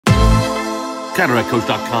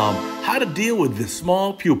CataractCoach.com, how to deal with this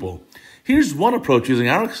small pupil. Here's one approach using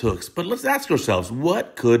RX hooks, but let's ask ourselves,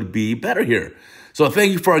 what could be better here? So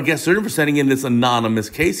thank you for our guest surgeon for sending in this anonymous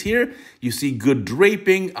case here. You see good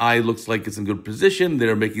draping. Eye looks like it's in good position.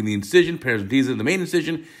 They're making the incision, paracenteses in the main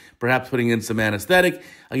incision, perhaps putting in some anesthetic.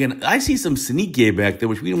 Again, I see some synechiae back there,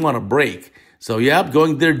 which we don't want to break. So yeah,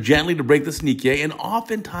 going there gently to break the synechiae. And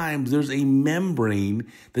oftentimes there's a membrane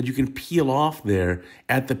that you can peel off there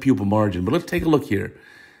at the pupil margin. But let's take a look here.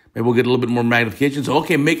 Maybe we'll get a little bit more magnification. So,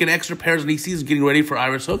 okay, making extra paracenteses, getting ready for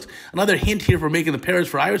iris hooks. Another hint here for making the paras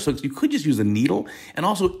for iris hooks, you could just use a needle and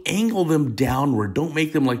also angle them downward. Don't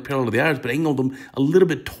make them like parallel to the iris, but angle them a little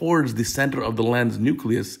bit towards the center of the lens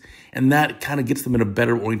nucleus. And that kind of gets them in a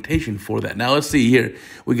better orientation for that. Now, let's see here.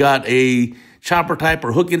 We got a chopper type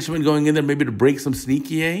or hook instrument going in there, maybe to break some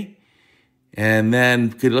synechiae. And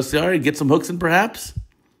then, let's see, all right, get some hooks in perhaps.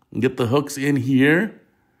 Get the hooks in here.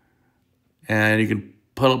 And you can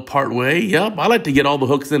put it part way. Yep, I like to get all the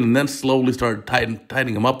hooks in and then slowly start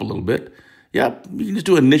tightening them up a little bit. Yep, you can just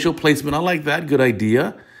do initial placement. I like that. Good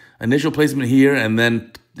idea. Initial placement here, and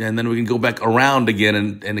then we can go back around again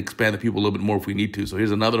and expand the pupil a little bit more if we need to. So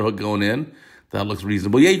here's another hook going in. That looks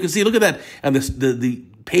reasonable. Yeah, you can see, look at that. And the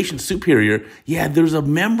patient superior, yeah, there's a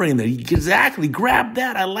membrane there. Exactly, grab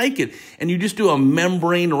that. I like it. And you just do a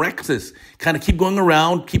membrane rhexis. Kind of keep going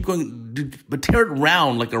around, but tear it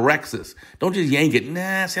round like a rhexis. Don't just yank it.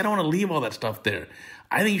 Nah, see, I don't want to leave all that stuff there.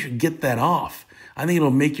 I think you should get that off. I think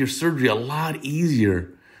it'll make your surgery a lot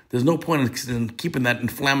easier. There's no point in keeping that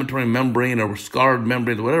inflammatory membrane or scarred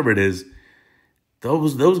membrane or whatever it is.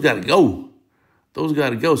 Those got to go. Those got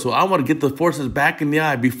to go. So I want to get the forces back in the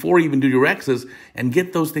eye before you even do your rhexis and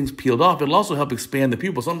get those things peeled off. It'll also help expand the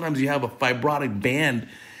pupil. Sometimes you have a fibrotic band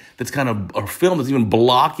that's kind of, or film that's even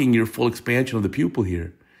blocking your full expansion of the pupil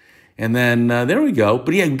here. And then there we go.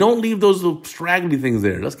 But yeah, don't leave those little straggly things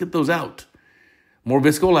there. Let's get those out. More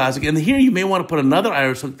viscoelastic. And here you may want to put another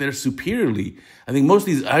iris hook there superiorly. I think most of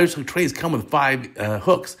these iris hook trays come with 5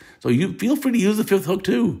 hooks. So you feel free to use the 5th hook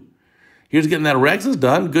too. Here's getting that rhexis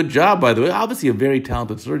done. Good job, by the way. Obviously a very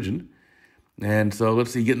talented surgeon. And so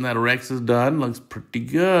let's see, getting that rhexis done. Looks pretty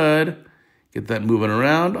good. Get that moving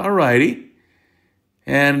around. All righty.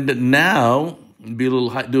 And now do a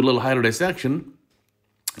little hydrodissection.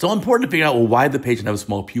 It's all important to figure out, well, why did the patient have a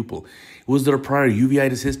small pupil? Was there a prior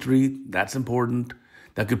uveitis history? That's important.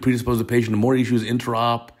 That could predispose the patient to more issues.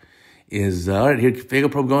 Intraop is, all right, here, phago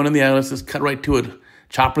probe going in the eye. Let's just cut right to it.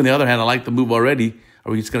 Chopper in the other hand. I like the move already.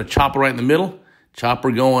 Are we just going to chop it right in the middle? Chopper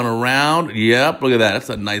going around. Yep, look at that. That's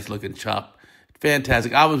a nice looking chop.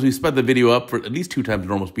 Fantastic. Obviously, we sped the video up for at least 2 times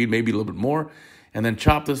normal speed, maybe a little bit more. And then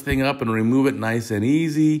chop this thing up and remove it nice and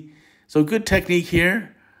easy. So good technique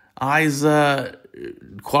here. Eyes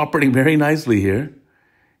cooperating very nicely here.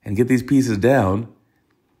 And get these pieces down.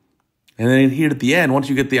 And then here at the end, once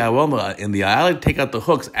you get the eyewell in the eye, I like to take out the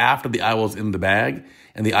hooks after the eyewell's in the bag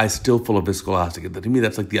and the eye's still full of viscoelastic. To me,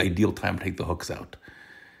 that's like the ideal time to take the hooks out.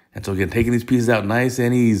 And so again, taking these pieces out nice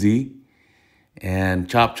and easy. And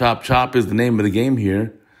chop, chop, chop is the name of the game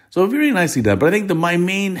here. So very nicely done. But I think my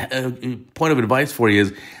main point of advice for you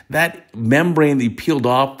is that membrane that you peeled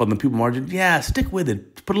off on the pupil margin, yeah, stick with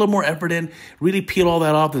it. Put a little more effort in. Really peel all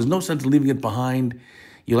that off. There's no sense in leaving it behind.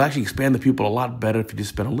 You'll actually expand the pupil a lot better if you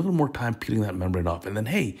just spend a little more time peeling that membrane off. And then,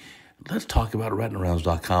 hey, let's talk about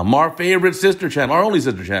retinarounds.com, our favorite sister channel, our only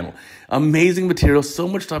sister channel. Amazing material, so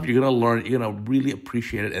much stuff you're going to learn. You're going to really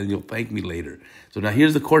appreciate it, and you'll thank me later. So now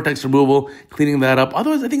here's the cortex removal, cleaning that up.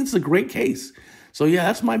 Otherwise, I think it's a great case. So yeah,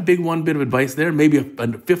 that's my big one bit of advice there. Maybe a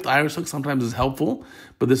 5th iris hook sometimes is helpful,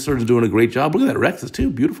 but this surgeon's doing a great job. Look at that rhexis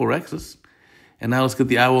too, beautiful rhexis. And now let's get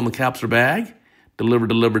the eyewell in the capsular bag. Deliver,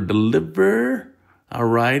 deliver, deliver. All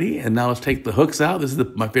righty, and now let's take the hooks out. This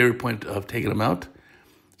is my favorite point of taking them out.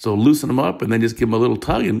 So loosen them up and then just give them a little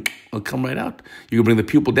tug and it'll come right out. You can bring the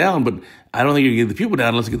pupil down, but I don't think you can get the pupil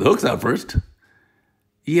down unless you get the hooks out first.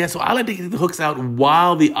 Yeah, so I like to get the hooks out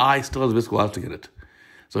while the eye still has viscoelastic in it.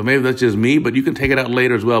 So maybe that's just me, but you can take it out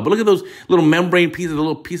later as well. But look at those little membrane pieces, the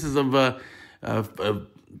little pieces of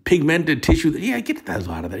pigmented tissue. Yeah, get those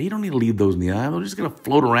out of there. You don't need to leave those in the eye. They're just going to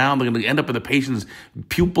float around. They're going to end up in the patient's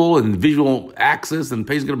pupil and visual axis, and the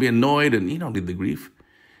patient's going to be annoyed, and you don't need the grief.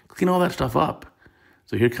 Clean all that stuff up.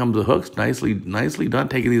 So here comes the hooks, nicely done.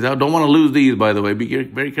 Taking these out. Don't want to lose these, by the way. Be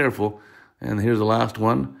very careful. And here's the last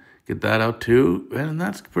one. Get that out too, and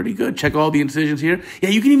that's pretty good. Check all the incisions here. Yeah,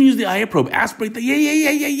 you can even use the eye probe. Aspirate the,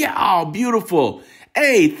 yeah. Oh, beautiful.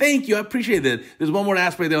 Hey, thank you. I appreciate that. There's one more to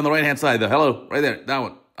aspirate there on the right-hand side, though. Hello, right there, that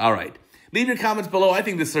one. All right. Leave your comments below. I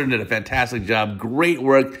think this surgeon did a fantastic job. Great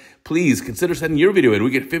work. Please consider sending your video in. We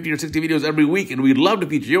get 50 or 60 videos every week, and we'd love to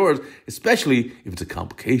feature yours, especially if it's a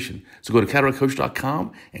complication. So go to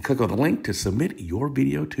CataractCoach.com and click on the link to submit your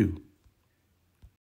video too.